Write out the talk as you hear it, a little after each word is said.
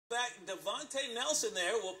Back, Devontae Nelson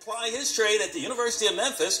there will ply his trade at the University of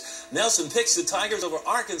Memphis. Nelson picks the Tigers over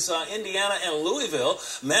Arkansas, Indiana, and Louisville.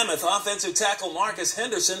 Mammoth offensive tackle Marcus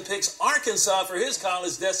Henderson picks Arkansas for his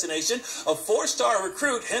college destination. A four-star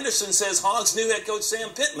recruit, Henderson says Hogs' new head coach Sam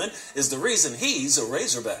Pittman is the reason he's a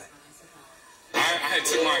Razorback. I had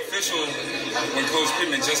took my official when Coach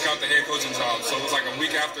Pittman just got the head coaching job, so it was like a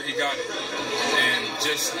week after he got it. And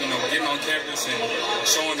just, getting on campus and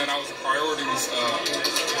showing that I was a priority was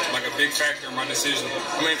like a big factor in my decision.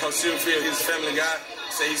 I mean, Coach Silverfield, he's a family guy.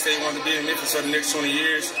 He said he wanted to be in Memphis for the next 20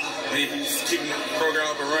 years. He's keeping the program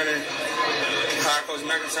up and running. Hired Coach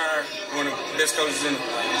McIntyre, one of the best coaches in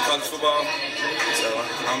college football. So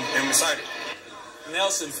I'm excited.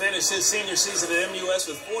 Nelson finished his senior season at MUS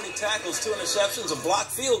with 40 tackles, 2 interceptions, a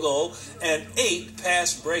blocked field goal, and 8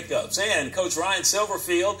 pass breakups. And Coach Ryan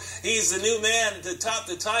Silverfield, he's the new man to top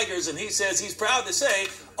the Tigers, and he says he's proud to say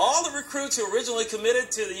all the recruits who originally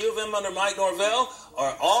committed to the U of M under Mike Norvell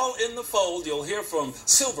are all in the fold. You'll hear from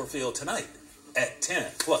Silverfield tonight at 10.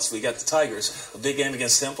 Plus, we got the Tigers, a big game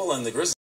against Temple, and the Grizzlies.